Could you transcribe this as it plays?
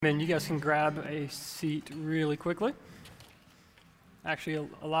And you guys can grab a seat really quickly. Actually,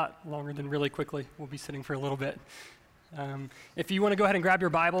 a lot longer than really quickly. We'll be sitting for a little bit. If you want to go ahead and grab your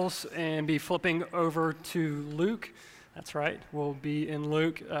Bibles and be flipping over to Luke, that's right. We'll be in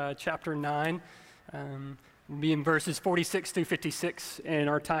Luke chapter 9. We'll be in verses 46 through 56 in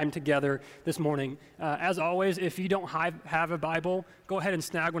our time together this morning. As always, if you don't have a Bible, go ahead and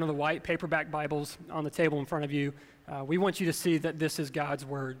snag one of the white paperback Bibles on the table in front of you. We want you to see that this is God's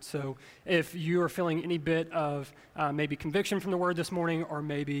Word. So if you are feeling any bit of maybe conviction from the Word this morning, or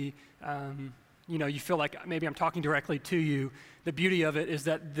maybe you feel like maybe I'm talking directly to you, the beauty of it is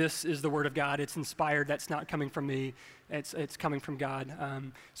that this is the Word of God. It's inspired. That's not coming from me. It's coming from God.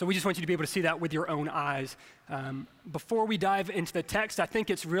 So we just want you to be able to see that with your own eyes. Before we dive into the text, I think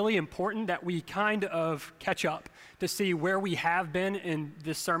it's really important that we kind of catch up to see where we have been in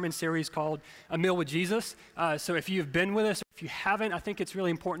this sermon series called A Meal with Jesus. So if you've been with us, or if you haven't, I think it's really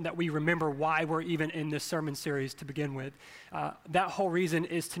important that we remember why we're even in this sermon series to begin with. That whole reason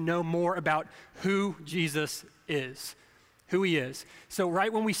is to know more about who Jesus is. Who he is. So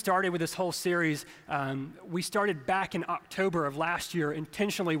right when we started with this whole series, we started back in October of last year,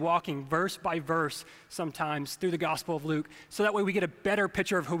 intentionally walking verse by verse sometimes through the Gospel of Luke, so that way we get a better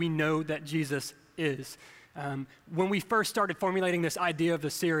picture of who we know that Jesus is. When we first started formulating this idea of the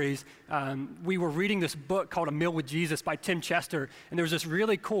series, we were reading this book called A Meal with Jesus by Tim Chester, and there was this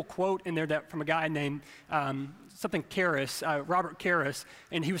really cool quote in there from a guy named Robert Karris,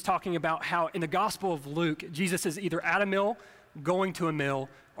 and he was talking about how in the Gospel of Luke, Jesus is either at a meal, going to a meal,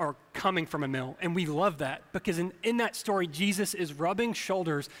 or coming from a meal. And we love that because in that story, Jesus is rubbing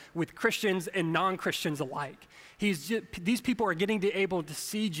shoulders with Christians and non-Christians alike. These people are getting to able to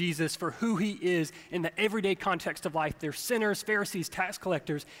see Jesus for who he is in the everyday context of life. They're sinners, Pharisees, tax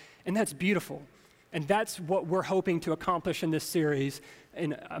collectors, and that's beautiful. And that's what we're hoping to accomplish in this series,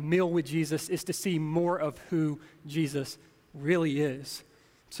 in A Meal with Jesus, is to see more of who Jesus really is.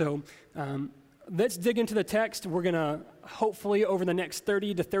 So let's dig into the text. We're going to hopefully over the next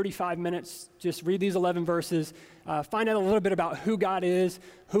 30 to 35 minutes just read these 11 verses, find out a little bit about who God is,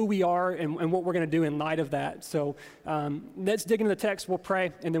 who we are, and what we're going to do in light of that. So let's dig into the text, we'll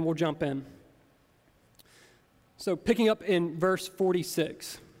pray, and then we'll jump in. So picking up in verse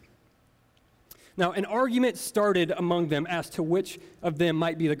 46. Now, an argument started among them as to which of them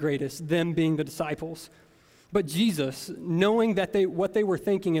might be the greatest, them being the disciples. But Jesus, knowing that what they were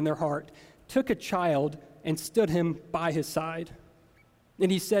thinking in their heart, took a child and stood him by his side.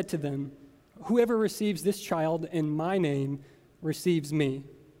 And he said to them, "Whoever receives this child in my name receives me.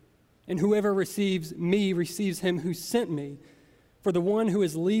 And whoever receives me receives him who sent me. For the one who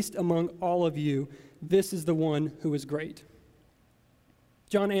is least among all of you, this is the one who is great."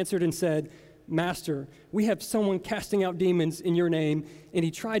 John answered and said, "Master, we have someone casting out demons in your name," and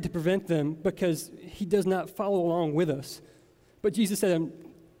he tried to prevent them because he does not follow along with us. But Jesus said to him,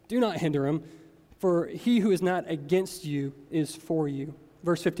 "Do not hinder him, for he who is not against you is for you."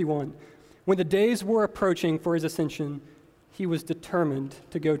 Verse 51, when the days were approaching for his ascension, he was determined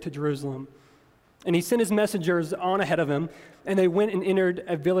to go to Jerusalem. And he sent his messengers on ahead of him, and they went and entered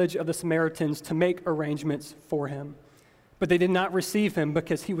a village of the Samaritans to make arrangements for him. But they did not receive him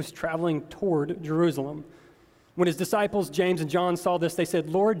because he was traveling toward Jerusalem. When his disciples, James and John, saw this, they said,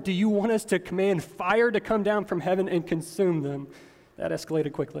 "Lord, do you want us to command fire to come down from heaven and consume them?" That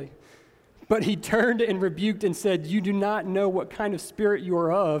escalated quickly. But he turned and rebuked and said, "You do not know what kind of spirit you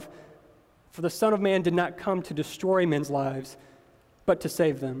are of, for the Son of Man did not come to destroy men's lives, but to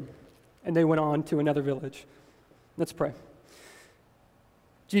save them." And they went on to another village. Let's pray.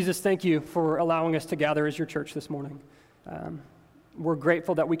 Jesus, thank you for allowing us to gather as your church this morning. We're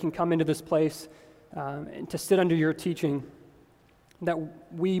grateful that we can come into this place and to sit under your teaching, that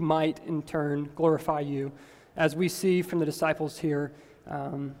we might in turn glorify you as we see from the disciples here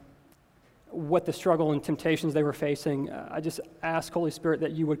what the struggle and temptations they were facing. I just ask, Holy Spirit,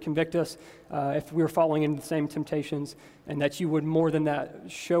 that you would convict us if we were falling into the same temptations, and that you would more than that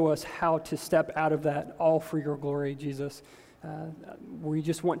show us how to step out of that, all for your glory, Jesus. We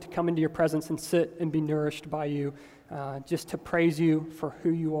just want to come into your presence and sit and be nourished by you, just to praise you for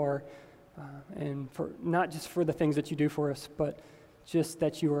who you are, and for not just for the things that you do for us, but just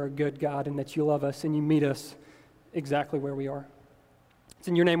that you are a good God and that you love us and you meet us exactly where we are. It's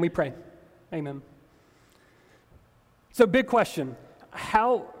in your name we pray. Amen. So big question,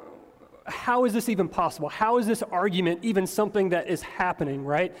 how is this even possible? How is this argument even something that is happening,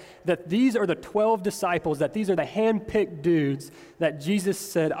 right? That these are the 12 disciples, that these are the hand-picked dudes that Jesus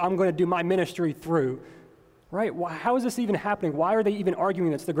said, "I'm going to do my ministry through." Right? How is this even happening? Why are they even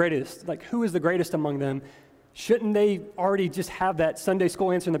arguing that's the greatest? Like, who is the greatest among them? Shouldn't they already just have that Sunday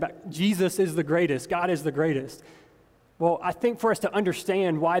school answer in the back? Jesus is the greatest. God is the greatest. Well, I think for us to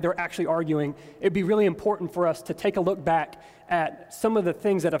understand why they're actually arguing, it'd be really important for us to take a look back at some of the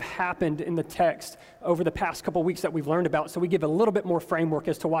things that have happened in the text over the past couple weeks that we've learned about, so we give a little bit more framework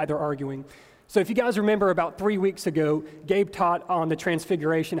as to why they're arguing. So if you guys remember, about 3 weeks ago, Gabe taught on the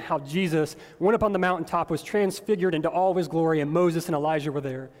transfiguration, how Jesus went up on the mountaintop, was transfigured into all of his glory, and Moses and Elijah were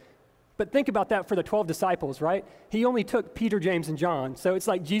there. But think about that for the 12 disciples, right? He only took Peter, James, and John. So it's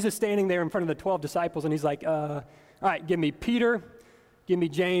like Jesus standing there in front of the 12 disciples, and he's like, all right, give me Peter, give me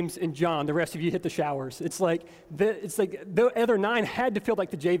James, and John. The rest of you hit the showers. It's like the other 9 had to feel like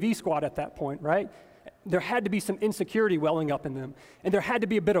the JV squad at that point, right? There had to be some insecurity welling up in them. And there had to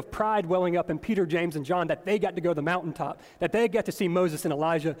be a bit of pride welling up in Peter, James, and John that they got to go to the mountaintop, that they got to see Moses and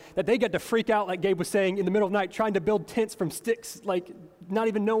Elijah, that they got to freak out, like Gabe was saying, in the middle of the night trying to build tents from sticks, like not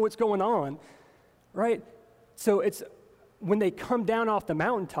even know what's going on, right? So it's when they come down off the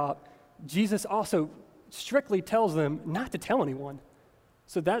mountaintop, Jesus also strictly tells them not to tell anyone.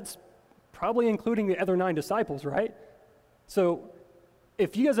 So that's probably including the other 9 disciples, right? So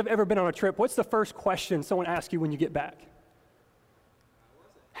if you guys have ever been on a trip, what's the first question someone asks you when you get back?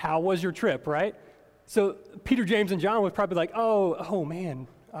 How was your trip, right? So Peter, James, and John would probably be like, oh man,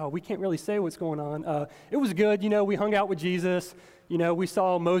 we can't really say what's going on. It was good, we hung out with Jesus. We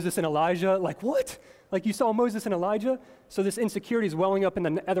saw Moses and Elijah. Like, what? Like, you saw Moses and Elijah? So this insecurity is welling up in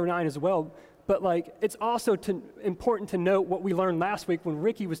the other 9 as well. But it's also important to note what we learned last week when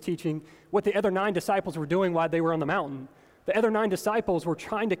Ricky was teaching, what the other 9 disciples were doing while they were on the mountain. The other 9 disciples were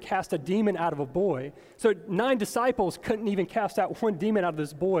trying to cast a demon out of a boy. So 9 disciples couldn't even cast out one demon out of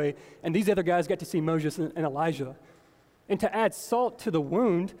this boy, and these other guys got to see Moses and Elijah. And to add salt to the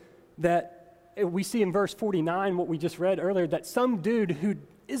wound, that we see in verse 49, what we just read earlier, that some dude who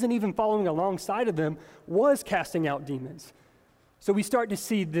isn't even following alongside of them was casting out demons. So we start to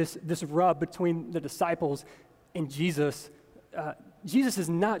see this rub between the disciples and Jesus. Jesus is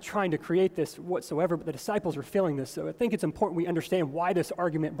not trying to create this whatsoever, but the disciples are feeling this. So I think it's important we understand why this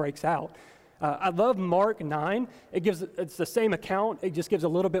argument breaks out. I love Mark 9. It's the same account. It just gives a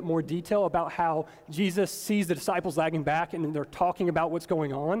little bit more detail about how Jesus sees the disciples lagging back, and they're talking about what's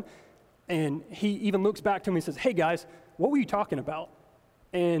going on. And he even looks back to them and says, hey guys, what were you talking about?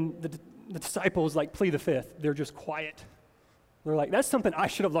 And the disciples plead the fifth. They're just quiet. They're like, that's something I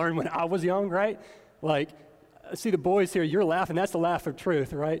should have learned when I was young, right? See the boys here, you're laughing. That's the laugh of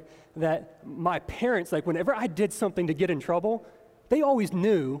truth, right? That my parents, whenever I did something to get in trouble, they always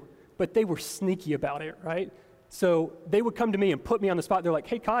knew, but they were sneaky about it, right? So they would come to me and put me on the spot. They're like,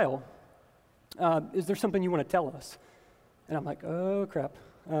 hey, Kyle, is there something you want to tell us? And I'm like, oh, crap.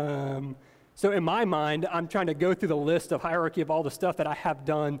 So in my mind, I'm trying to go through the list of hierarchy of all the stuff that I have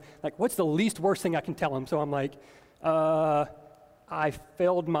done. What's the least worst thing I can tell them? So I'm like, I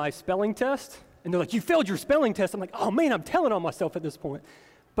failed my spelling test. And they're like, you failed your spelling test. I'm like, oh man, I'm telling on myself at this point.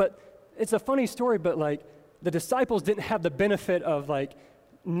 But it's a funny story, but the disciples didn't have the benefit of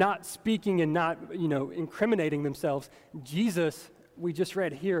not speaking and not, incriminating themselves. Jesus, we just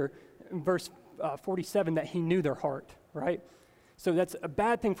read here in verse 47 that he knew their heart, right? So that's a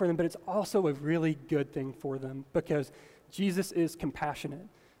bad thing for them, but it's also a really good thing for them because Jesus is compassionate.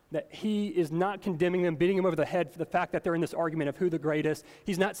 That he is not condemning them, beating them over the head for the fact that they're in this argument of who the greatest.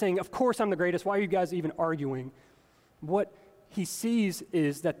 He's not saying, of course I'm the greatest. Why are you guys even arguing? What he sees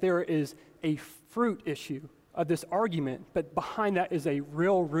is that there is a fruit issue of this argument, but behind that is a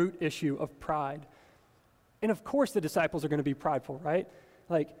real root issue of pride. And of course the disciples are going to be prideful, right?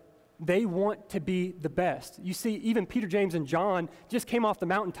 They want to be the best. You see, even Peter, James, and John just came off the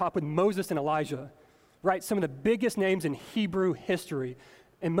mountaintop with Moses and Elijah, right? Some of the biggest names in Hebrew history.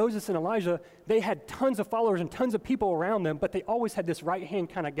 And Moses and Elijah, they had tons of followers and tons of people around them, but they always had this right-hand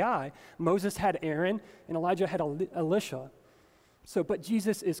kind of guy. Moses had Aaron, and Elijah had Elisha. But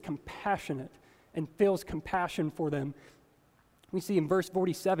Jesus is compassionate and feels compassion for them. We see in verse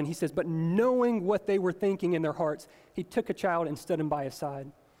 47, he says, but knowing what they were thinking in their hearts, he took a child and stood him by his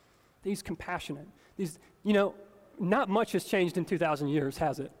side. He's compassionate. Not much has changed in 2,000 years,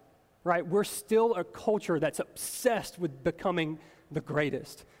 has it? Right? We're still a culture that's obsessed with becoming the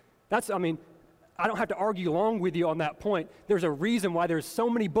greatest. I don't have to argue along with you on that point. There's a reason why there's so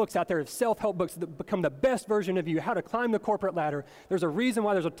many books out there of self-help books that become the best version of you, how to climb the corporate ladder. There's a reason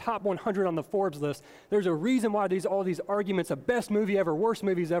why there's a top 100 on the Forbes list. There's a reason why all these arguments of best movie ever, worst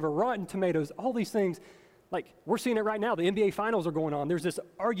movies ever, Rotten Tomatoes, all these things. We're seeing it right now. The NBA Finals are going on. There's this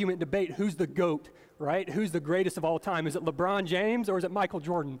argument debate, who's the GOAT, right? Who's the greatest of all time? Is it LeBron James or is it Michael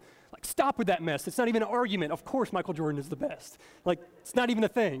Jordan? Stop with that mess. It's not even an argument. Of course Michael Jordan is the best. It's not even a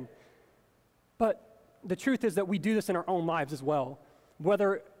thing. But the truth is that we do this in our own lives as well.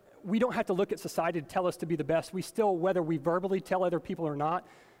 Whether we don't have to look at society to tell us to be the best, we still, whether we verbally tell other people or not,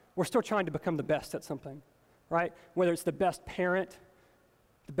 we're still trying to become the best at something, right? Whether it's the best parent,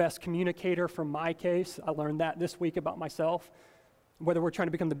 the best communicator, from my case, I learned that this week about myself. Whether we're trying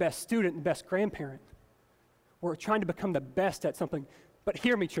to become the best student and best grandparent, we're trying to become the best at something. But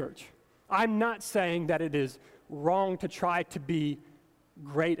hear me, church. I'm not saying that it is wrong to try to be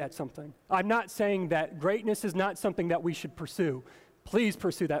great at something. I'm not saying that greatness is not something that we should pursue. Please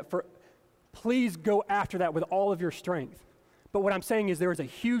pursue that. Please go after that with all of your strength. But what I'm saying is there is a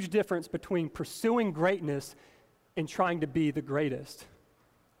huge difference between pursuing greatness and trying to be the greatest.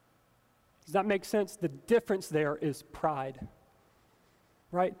 Does that make sense? The difference there is pride,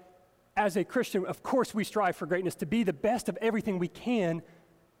 right? As a Christian, of course we strive for greatness, to be the best of everything we can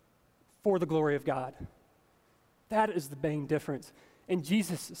for the glory of God. That is the main difference. And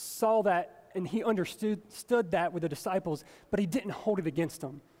Jesus saw that, and he understood that with the disciples, but he didn't hold it against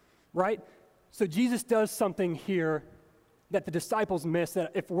them, right? So Jesus does something here that the disciples miss,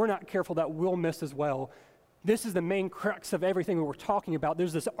 that if we're not careful, that we'll miss as well. This is the main crux of everything that we're talking about.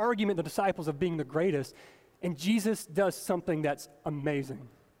 There's this argument, the disciples, of being the greatest, and Jesus does something that's amazing.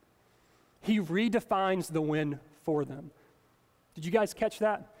 He redefines the win for them. Did you guys catch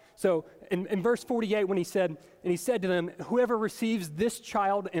that? So in verse 48, when he said to them, whoever receives this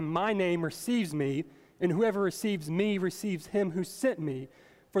child in my name receives me, and whoever receives me receives him who sent me.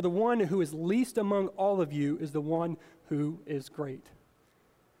 For the one who is least among all of you is the one who is great.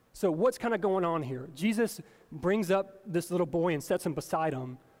 So what's kind of going on here? Jesus brings up this little boy and sets him beside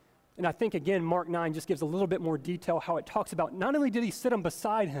him. And I think, again, Mark 9 just gives a little bit more detail how it talks about not only did he sit him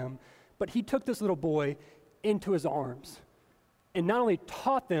beside him, but he took this little boy into his arms and not only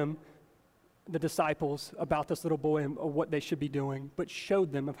taught them, the disciples, about this little boy and what they should be doing, but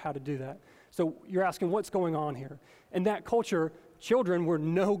showed them of how to do that. So you're asking, what's going on here? In that culture, children were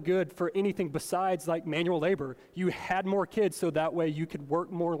no good for anything besides like manual labor. You had more kids so that way you could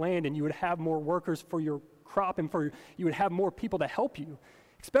work more land and you would have more workers for your crop and you would have more people to help you.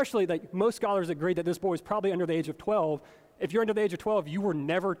 Especially, like, most scholars agree that this boy is probably under the age of 12. If you're under the age of 12, you were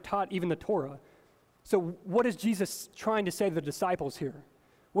never taught even the Torah. So what is Jesus trying to say to the disciples here?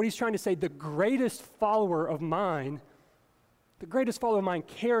 What he's trying to say, the greatest follower of mine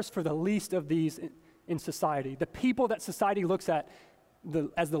cares for the least of these in society. The people that society looks at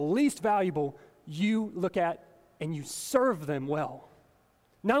as the least valuable, you look at and you serve them well.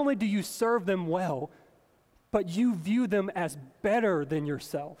 Not only do you serve them well, but you view them as better than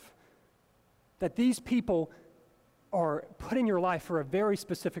yourself. That these people are put in your life for a very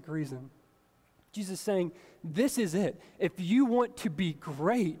specific reason. Jesus is saying, this is it. If you want to be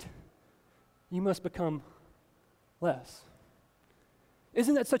great, you must become less.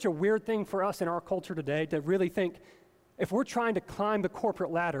 Isn't that such a weird thing for us in our culture today, to really think, if we're trying to climb the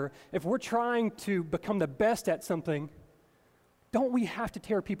corporate ladder, if we're trying to become the best at something, don't we have to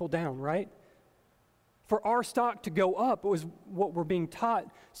tear people down, right? For our stock to go up, was what we're being taught,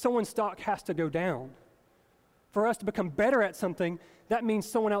 someone's stock has to go down. For us to become better at something, that means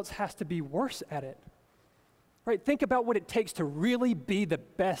someone else has to be worse at it. Right? Think about what it takes to really be the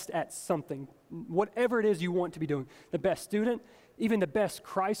best at something, whatever it is you want to be doing. The best student, even the best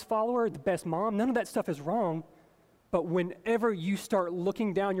Christ follower, the best mom, none of that stuff is wrong. But whenever you start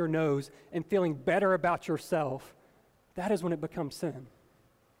looking down your nose and feeling better about yourself, that is when it becomes sin.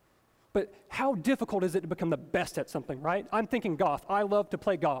 But how difficult is it to become the best at something, right? I'm thinking golf. I love to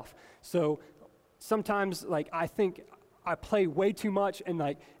play golf. So sometimes, like, I think I play way too much and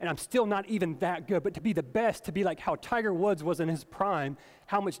I'm still not even that good. But to be the best, to be like how Tiger Woods was in his prime,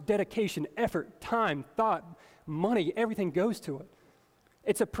 how much dedication, effort, time, thought, money, everything goes to it.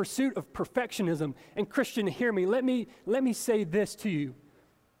 It's a pursuit of perfectionism. And Christian, hear me. Let me say this to you.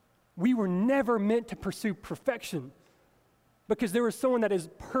 We were never meant to pursue perfection, because there is someone that is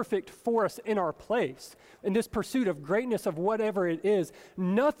perfect for us in our place. In this pursuit of greatness of whatever it is,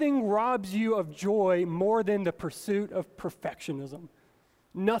 nothing robs you of joy more than the pursuit of perfectionism.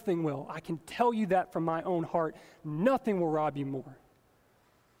 Nothing will. I can tell you that from my own heart. Nothing will rob you more.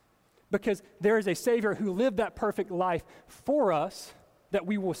 Because there is a Savior who lived that perfect life for us that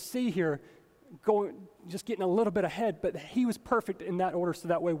we will see here, just getting a little bit ahead, but he was perfect in that order so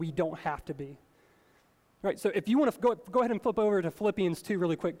that way we don't have to be. Right, so if you want to go ahead and flip over to Philippians 2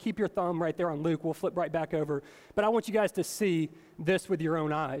 really quick. Keep your thumb right there on Luke. We'll flip right back over. But I want you guys to see this with your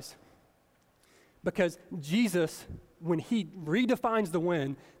own eyes. Because Jesus, when he redefines the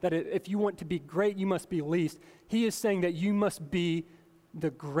win, that if you want to be great, you must be least, he is saying that you must be the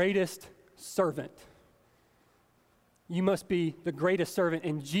greatest servant. You must be the greatest servant.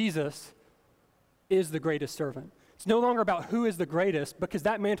 And Jesus is the greatest servant. It's no longer about who is the greatest, because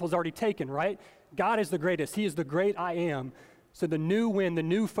that mantle is already taken, right? God is the greatest. He is the great I am. So the new win, the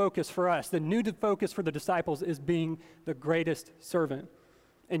new focus for us, the new focus for the disciples is being the greatest servant.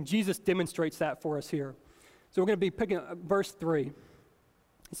 And Jesus demonstrates that for us here. So we're going to be picking up verse 3.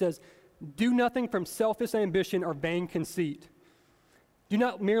 He says, "Do nothing from selfish ambition or vain conceit. Do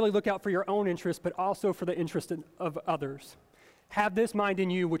not merely look out for your own interest, but also for the interest of others. Have this mind in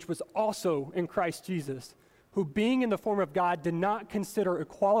you, which was also in Christ Jesus, who being in the form of God did not consider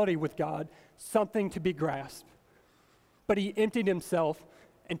equality with God something to be grasped, but he emptied himself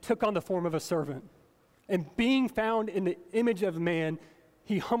and took on the form of a servant. And being found in the image of man,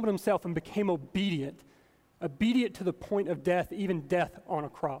 he humbled himself and became obedient to the point of death, even death on a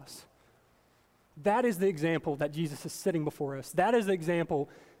cross." That is the example that Jesus is setting before us. That is the example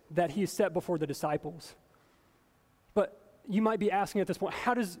that he set before the disciples. But you might be asking at this point,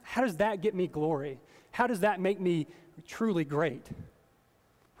 how does that get me glory? How does that make me truly great?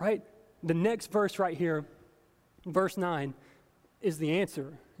 Right? The next verse right here, verse 9, is the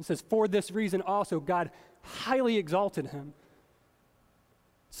answer. It says, "For this reason also God highly exalted him."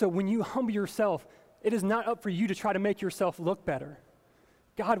 So when you humble yourself, it is not up for you to try to make yourself look better.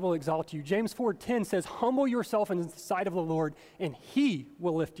 God will exalt you. James 4:10 says, "Humble yourself in the sight of the Lord, and he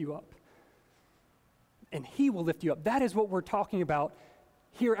will lift you up." And he will lift you up. That is what we're talking about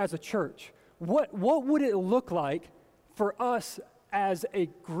here as a church. What would it look like for us as a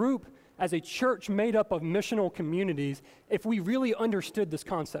group, as a church made up of missional communities, if we really understood this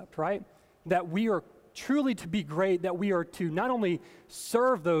concept, right? That we are truly to be great, that we are to not only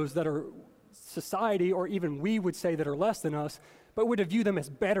serve those that are society, or even we would say that are less than us, but would view them as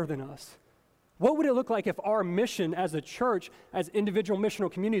better than us. What would it look like if our mission as a church, as individual missional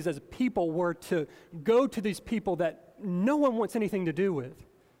communities, as people, were to go to these people that no one wants anything to do with?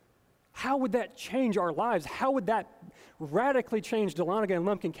 How would that change our lives? How would that radically change Dahlonega and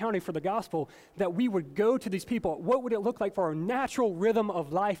Lumpkin County for the gospel, that we would go to these people? What would it look like for our natural rhythm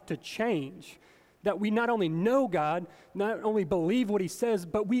of life to change? That we not only know God, not only believe what he says,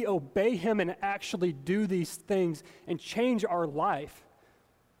 but we obey him and actually do these things and change our life.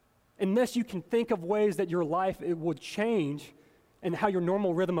 Unless you can think of ways that your life it would change, and how your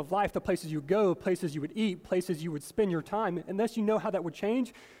normal rhythm of life, the places you go, places you would eat, places you would spend your time, unless you know how that would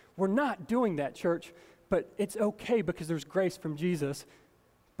change, we're not doing that, church. But it's okay, because there's grace from Jesus.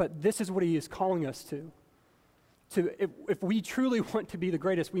 But this is what he is calling us to. If we truly want to be the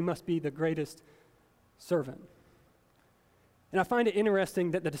greatest, we must be the greatest servant. And I find it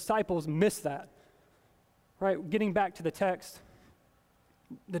interesting that the disciples missed that. Right? Getting back to the text,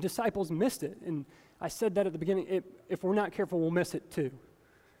 the disciples missed it. And I said that at the beginning. If we're not careful, we'll miss it too.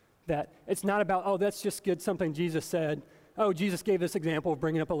 That it's not about, oh, that's just good, something Jesus said. Oh, Jesus gave this example of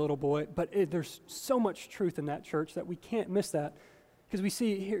bringing up a little boy. But there's so much truth in that, church, that we can't miss that. Because we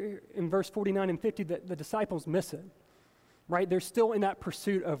see here in verse 49 and 50 that the disciples miss it. Right? They're still in that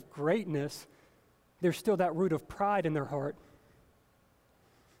pursuit of greatness. There's still that root of pride in their heart.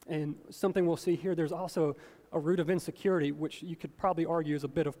 And something we'll see here, there's also a root of insecurity, which you could probably argue is a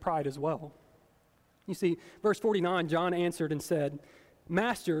bit of pride as well. You see, verse 49, John answered and said,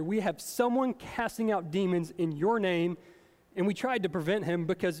 "Master, we have someone casting out demons in your name, and we tried to prevent him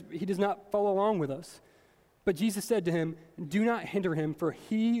because he does not follow along with us." But Jesus said to him, "Do not hinder him, for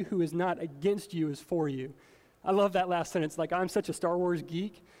he who is not against you is for you." I love that last sentence. Like, I'm such a Star Wars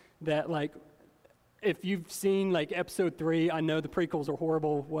geek that, like, if you've seen, like, episode 3, I know the prequels are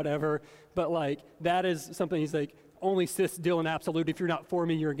horrible, whatever, but, like, that is something he's like, only Siths deal in absolute. If you're not for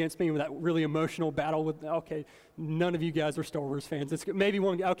me, you're against me, with that really emotional battle with, okay, none of you guys are Star Wars fans. It's maybe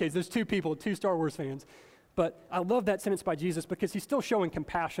one, okay, there's two people, two Star Wars fans. But I love that sentence by Jesus, because he's still showing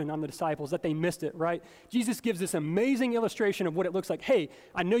compassion on the disciples, that they missed it, right? Jesus gives this amazing illustration of what it looks like. Hey,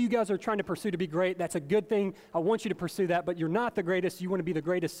 I know you guys are trying to pursue to be great. That's a good thing. I want you to pursue that, but you're not the greatest. You want to be the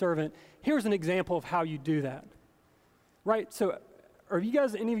greatest servant. Here's an example of how you do that, right? So are you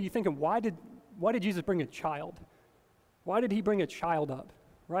guys, any of you thinking, why did Jesus bring a child? Why did he bring a child up,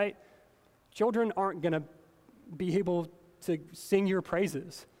 right? Children aren't going to be able to sing your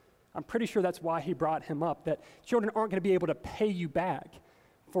praises. I'm pretty sure that's why he brought him up, that children aren't going to be able to pay you back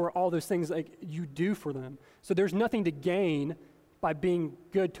for all those things like you do for them. So there's nothing to gain by being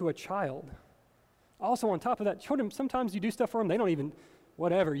good to a child. Also, on top of that, children, sometimes you do stuff for them, they don't even,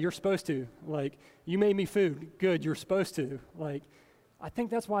 whatever, you're supposed to. Like, you made me food, good, you're supposed to. Like, I think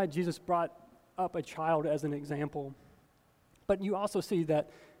that's why Jesus brought up a child as an example. But you also see that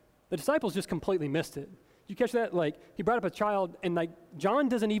the disciples just completely missed it. You catch that? Like, he brought up a child, and like, John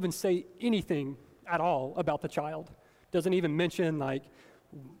doesn't even say anything at all about the child. Doesn't even mention, like,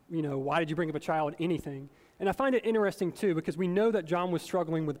 Why did you bring up a child? Anything. And I find it interesting too, because we know that John was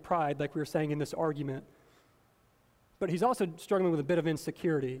struggling with pride, like we were saying in this argument. But he's also struggling with a bit of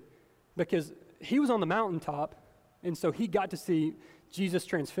insecurity, because he was on the mountaintop, and so he got to see Jesus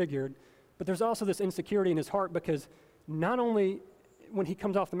transfigured. But there's also this insecurity in his heart, because not only when he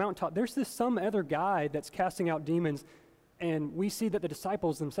comes off the mountaintop, there's some other guy that's casting out demons, and we see that the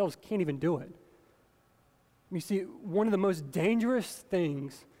disciples themselves can't even do it. You see, one of the most dangerous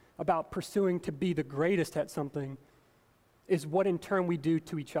things about pursuing to be the greatest at something is what in turn we do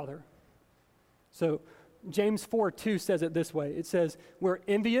to each other. So James 4:2 says it this way. It says, we're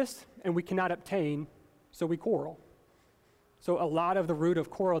envious and we cannot obtain, so we quarrel. So a lot of the root of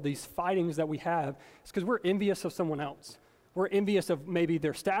quarrel, these fightings that we have, is because we're envious of someone else. We're envious of maybe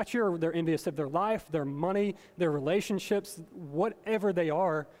their stature, or they're envious of their life, their money, their relationships, whatever they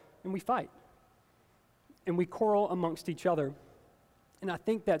are, and we fight. And we quarrel amongst each other. And I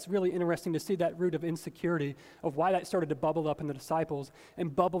think that's really interesting to see that root of insecurity, of why that started to bubble up in the disciples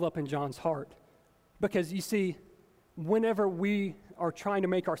and bubble up in John's heart. Because you see, whenever we are trying to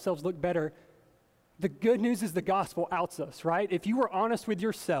make ourselves look better, the good news is the gospel outs us, right? If you were honest with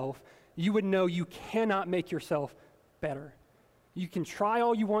yourself, you would know you cannot make yourself better. You can try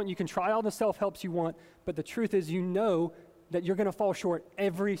all you want, you can try all the self-helps you want, but the truth is you know that you're going to fall short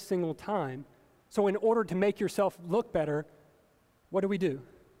every single time. So in order to make yourself look better, what do?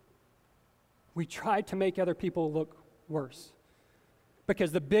 We try to make other people look worse.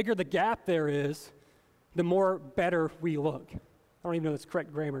 Because the bigger the gap there is, the more better we look. I don't even know that's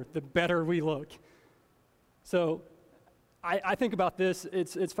correct grammar. The better we look. So I think about this.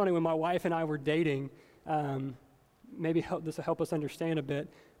 It's funny, when my wife and I were dating, maybe this will help us understand a bit.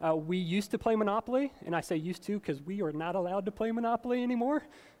 We used to play Monopoly, and I say used to because we are not allowed to play Monopoly anymore.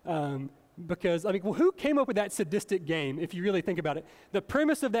 Because, who came up with that sadistic game, if you really think about it? The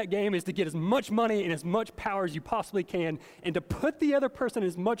premise of that game is to get as much money and as much power as you possibly can, and to put the other person in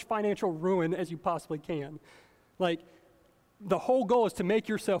as much financial ruin as you possibly can. The whole goal is to make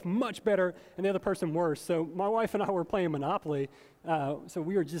yourself much better and the other person worse. So my wife and I were playing Monopoly, so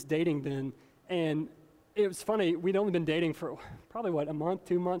we were just dating then, and it was funny, we'd only been dating for probably, a month,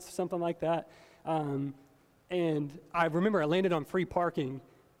 2 months, something like that. And I remember I landed on free parking,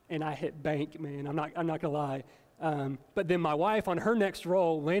 and I hit bank, man. I'm not gonna lie. But then my wife, on her next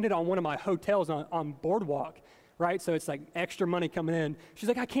roll, landed on one of my hotels on Boardwalk, right? So it's like extra money coming in. She's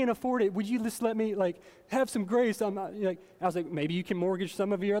like, I can't afford it. Would you just let me have some grace? I was like, maybe you can mortgage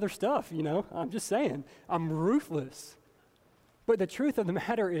some of your other stuff. I'm just saying, I'm ruthless. But the truth of the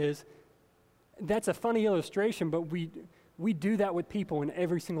matter is, that's a funny illustration, but we do that with people in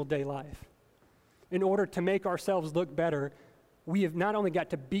every single day life. In order to make ourselves look better, we have not only got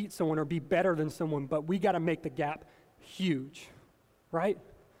to beat someone or be better than someone, but we got to make the gap huge, right?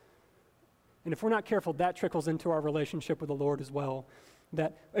 And if we're not careful, that trickles into our relationship with the Lord as well.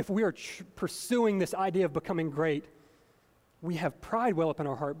 That if we are pursuing this idea of becoming great, we have pride well up in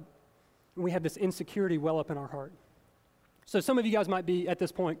our heart, and we have this insecurity well up in our heart. So some of you guys might be at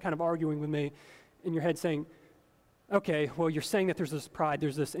this point kind of arguing with me in your head saying, okay, well, you're saying that there's this pride,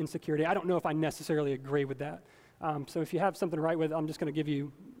 there's this insecurity. I don't know if I necessarily agree with that. So if you have something to write with, I'm just going to give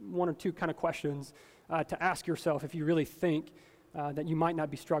you one or two kind of questions to ask yourself if you really think that you might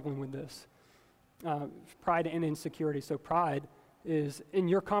not be struggling with this. Pride and insecurity. So pride is, in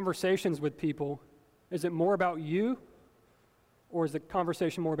your conversations with people, is it more about you, or is the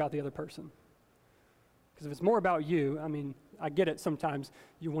conversation more about the other person? Because if it's more about you, I get it sometimes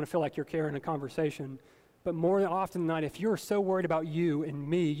you want to feel like you're carrying a conversation, but more often than not, if you're so worried about you and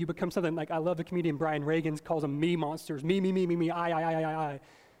me, you become something like, I love the comedian Brian Regan calls them me monsters, me, I.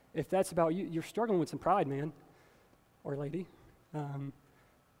 If that's about you, you're struggling with some pride, man, or lady.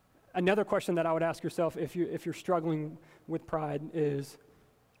 Another question that I would ask yourself if you're struggling with pride is,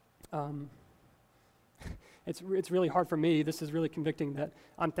 it's really hard for me. This is really convicting that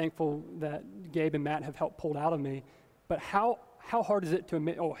I'm thankful that Gabe and Matt have helped pull it out of me. But how hard is it to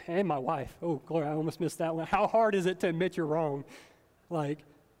admit, and my wife, glory, I almost missed that one. How hard is it to admit you're wrong? My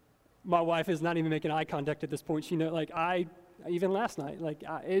wife is not even making eye contact at this point. She knows, even last night,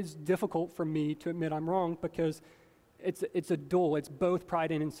 it's difficult for me to admit I'm wrong because it's a duel. It's both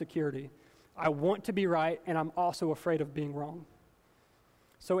pride and insecurity. I want to be right, and I'm also afraid of being wrong.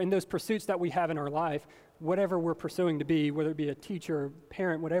 So in those pursuits that we have in our life, whatever we're pursuing to be, whether it be a teacher,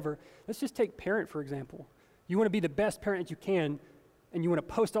 parent, whatever, let's just take parent, for example. You want to be the best parent that you can, and you want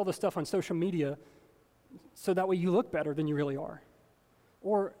to post all this stuff on social media so that way you look better than you really are.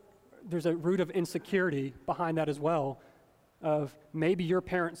 Or there's a root of insecurity behind that as well, of maybe your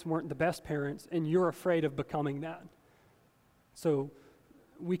parents weren't the best parents, and you're afraid of becoming that. So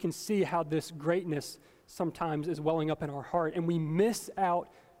we can see how this greatness sometimes is welling up in our heart, and we miss out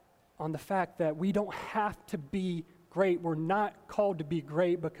on the fact that we don't have to be great. We're not called to be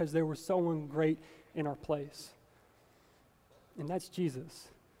great because there was someone great in our place, and that's Jesus.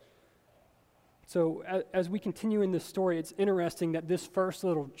 So as we continue in this story, it's interesting that this first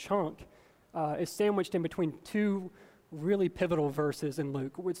little chunk is sandwiched in between two really pivotal verses in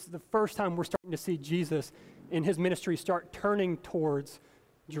Luke. It's the first time we're starting to see Jesus in his ministry start turning towards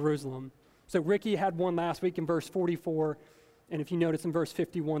Jerusalem. So Ricky had one last week in verse 44, and if you notice in verse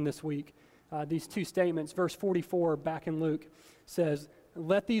 51 this week, these two statements, verse 44 back in Luke says,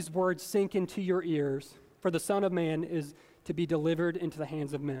 "Let these words sink into your ears, for the Son of Man is to be delivered into the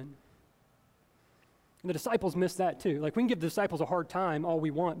hands of men." And the disciples missed that too. Like, we can give the disciples a hard time all we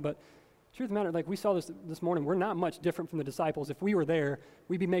want, but truth of the matter, like we saw this morning, we're not much different from the disciples. If we were there,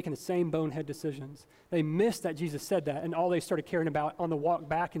 we'd be making the same bonehead decisions. They missed that Jesus said that, and all they started caring about on the walk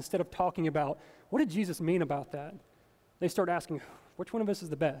back, instead of talking about, what did Jesus mean about that? They start asking, which one of us is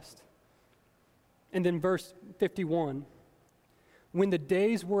the best? And then verse 51, when the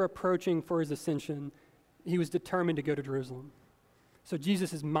days were approaching for his ascension, he was determined to go to Jerusalem. So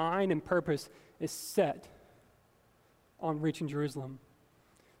Jesus' mind and purpose is set on reaching Jerusalem.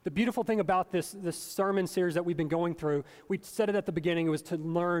 The beautiful thing about this sermon series that we've been going through, we said it at the beginning, it was to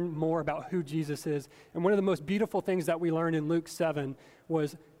learn more about who Jesus is. And one of the most beautiful things that we learned in Luke 7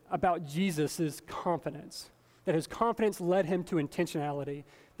 was about Jesus' confidence. That his confidence led him to intentionality.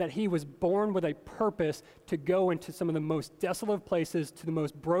 That he was born with a purpose to go into some of the most desolate places, to the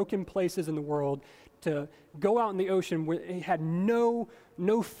most broken places in the world, to go out in the ocean where he had no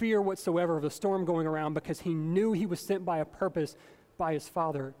fear whatsoever of a storm going around, because he knew he was sent by a purpose by his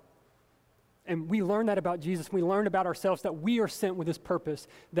Father. And we learned that about Jesus. We learned about ourselves, that we are sent with this purpose,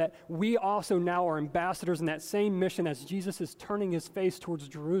 that we also now are ambassadors in that same mission as Jesus is turning his face towards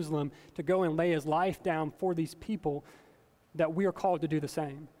Jerusalem to go and lay his life down for these people, that we are called to do the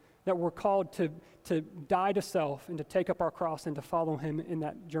same. That we're called to die to self and to take up our cross and to follow him in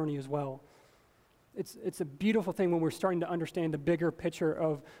that journey as well. It's a beautiful thing when we're starting to understand the bigger picture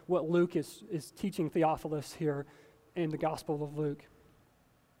of what Luke is teaching Theophilus here in the Gospel of Luke.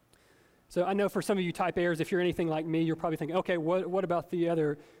 So I know for some of you type A's, if you're anything like me, you're probably thinking, okay, what about the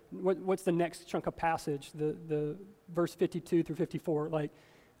other, what's the next chunk of passage, the verse 52 through 54? Like,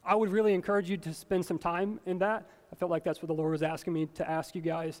 I would really encourage you to spend some time in that. I felt like that's what the Lord was asking me to ask you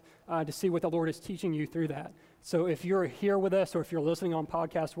guys, to see what the Lord is teaching you through that. So if you're here with us, or if you're listening on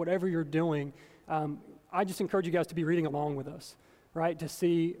podcast, whatever you're doing, I just encourage you guys to be reading along with us, right? To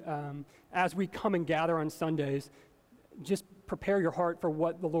see, as we come and gather on Sundays, just prepare your heart for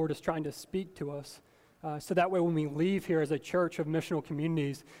what the Lord is trying to speak to us. So that way when we leave here as a church of missional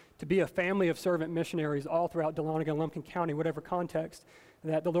communities, to be a family of servant missionaries all throughout Dahlonega and Lumpkin County, whatever context,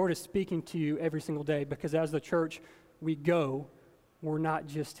 that the Lord is speaking to you every single day, because as the church we go, we're not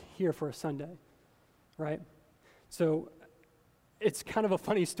just here for a Sunday, right? So it's kind of a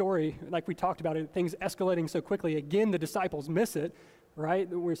funny story, like we talked about it, things escalating so quickly. Again, the disciples miss it, right?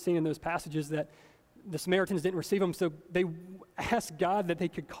 We're seeing in those passages that the Samaritans didn't receive them, so they asked God that they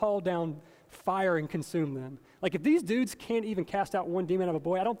could call down fire and consume them. Like, if these dudes can't even cast out one demon out of a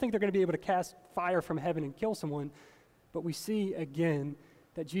boy, I don't think they're going to be able to cast fire from heaven and kill someone. But we see again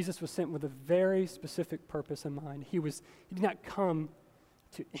that Jesus was sent with a very specific purpose in mind. He did not come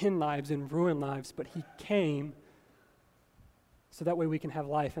to end lives and ruin lives, but he came so that way we can have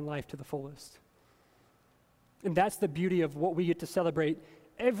life, and life to the fullest. And that's the beauty of what we get to celebrate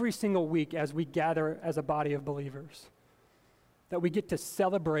every single week as we gather as a body of believers. That we get to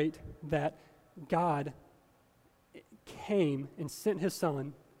celebrate that God came and sent his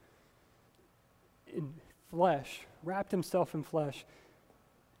Son in flesh, wrapped himself in flesh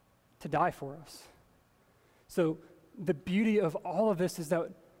to die for us. So the beauty of all of this is that,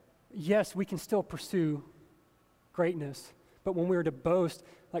 yes, we can still pursue greatness, but when we are to boast,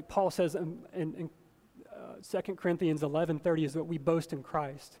 like Paul says in 2 Corinthians 11:30, is that we boast in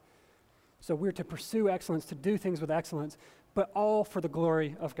Christ. So we're to pursue excellence, to do things with excellence, but all for the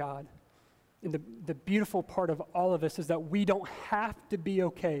glory of God. And the beautiful part of all of this is that we don't have to be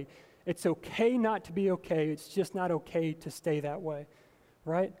okay. It's okay not to be okay. It's just not okay to stay that way,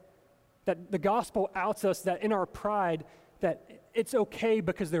 right? That the gospel outs us that in our pride, that it's okay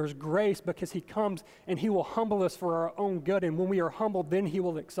because there's grace, because he comes and he will humble us for our own good. And when we are humbled, then he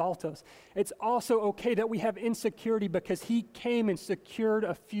will exalt us. It's also okay that we have insecurity because he came and secured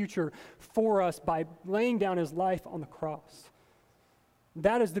a future for us by laying down his life on the cross.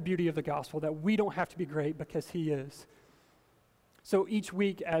 That is the beauty of the gospel, that we don't have to be great because he is. So each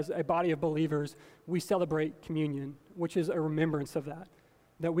week as a body of believers, we celebrate communion, which is a remembrance of that.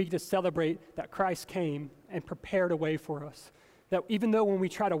 that we get to celebrate that Christ came and prepared a way for us. That even though when we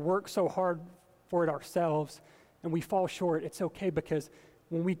try to work so hard for it ourselves and we fall short, it's okay, because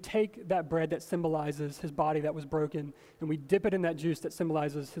when we take that bread that symbolizes his body that was broken and we dip it in that juice that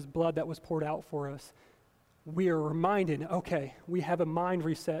symbolizes his blood that was poured out for us, we are reminded, okay, we have a mind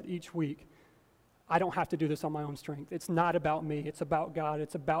reset each week. I don't have to do this on my own strength. It's not about me. It's about God.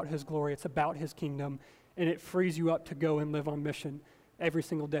 It's about his glory. It's about his kingdom. And it frees you up to go and live on mission every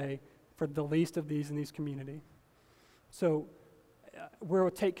single day for the least of these in these community. So we'll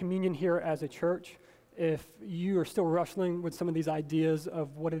take communion here as a church. If you are still wrestling with some of these ideas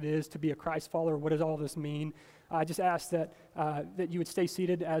of what it is to be a Christ follower, what does all this mean, I just ask that you would stay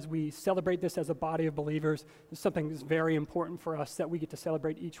seated as we celebrate this as a body of believers. It's something that's very important for us that we get to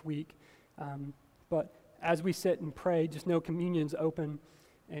celebrate each week. But as we sit and pray, just know communion's open,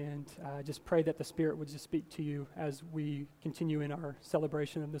 and just pray that the Spirit would just speak to you as we continue in our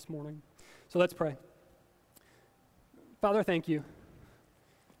celebration of this morning. So let's pray. Father, thank you.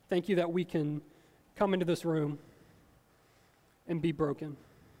 Thank you that we can come into this room and be broken.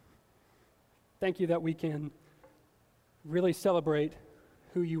 Thank you that we can really celebrate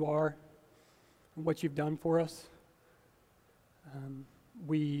who you are and what you've done for us.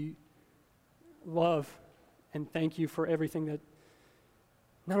 We love and thank you for everything that,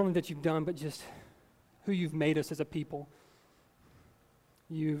 not only that you've done, but just who you've made us as a people.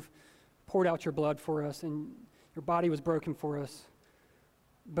 You've poured out your blood for us, and your body was broken for us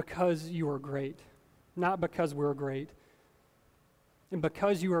because you are great, not because we're great. And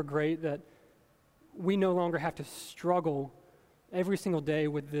because you are great, that we no longer have to struggle every single day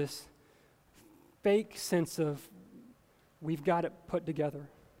with this fake sense of we've got it put together.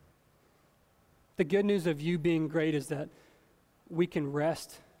 The good news of you being great is that we can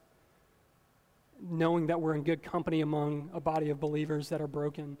rest knowing that we're in good company among a body of believers that are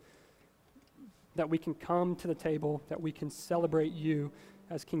broken, that we can come to the table, that we can celebrate you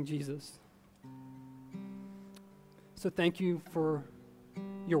as King Jesus. So thank you for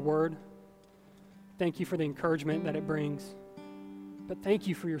your word. Thank you for the encouragement that it brings. But thank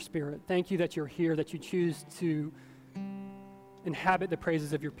you for your Spirit. Thank you that you're here, that you choose to inhabit the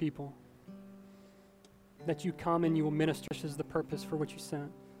praises of your people, that you come and you will minister. This is the purpose for which you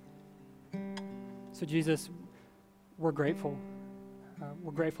sent. So Jesus, we're grateful.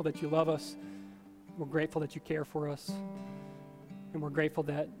 We're grateful that you love us. We're grateful that you care for us. And we're grateful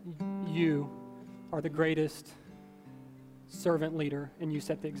that you are the greatest servant leader, and you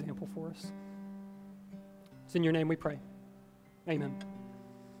set the example for us. It's in your name we pray. Amen.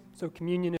 So communion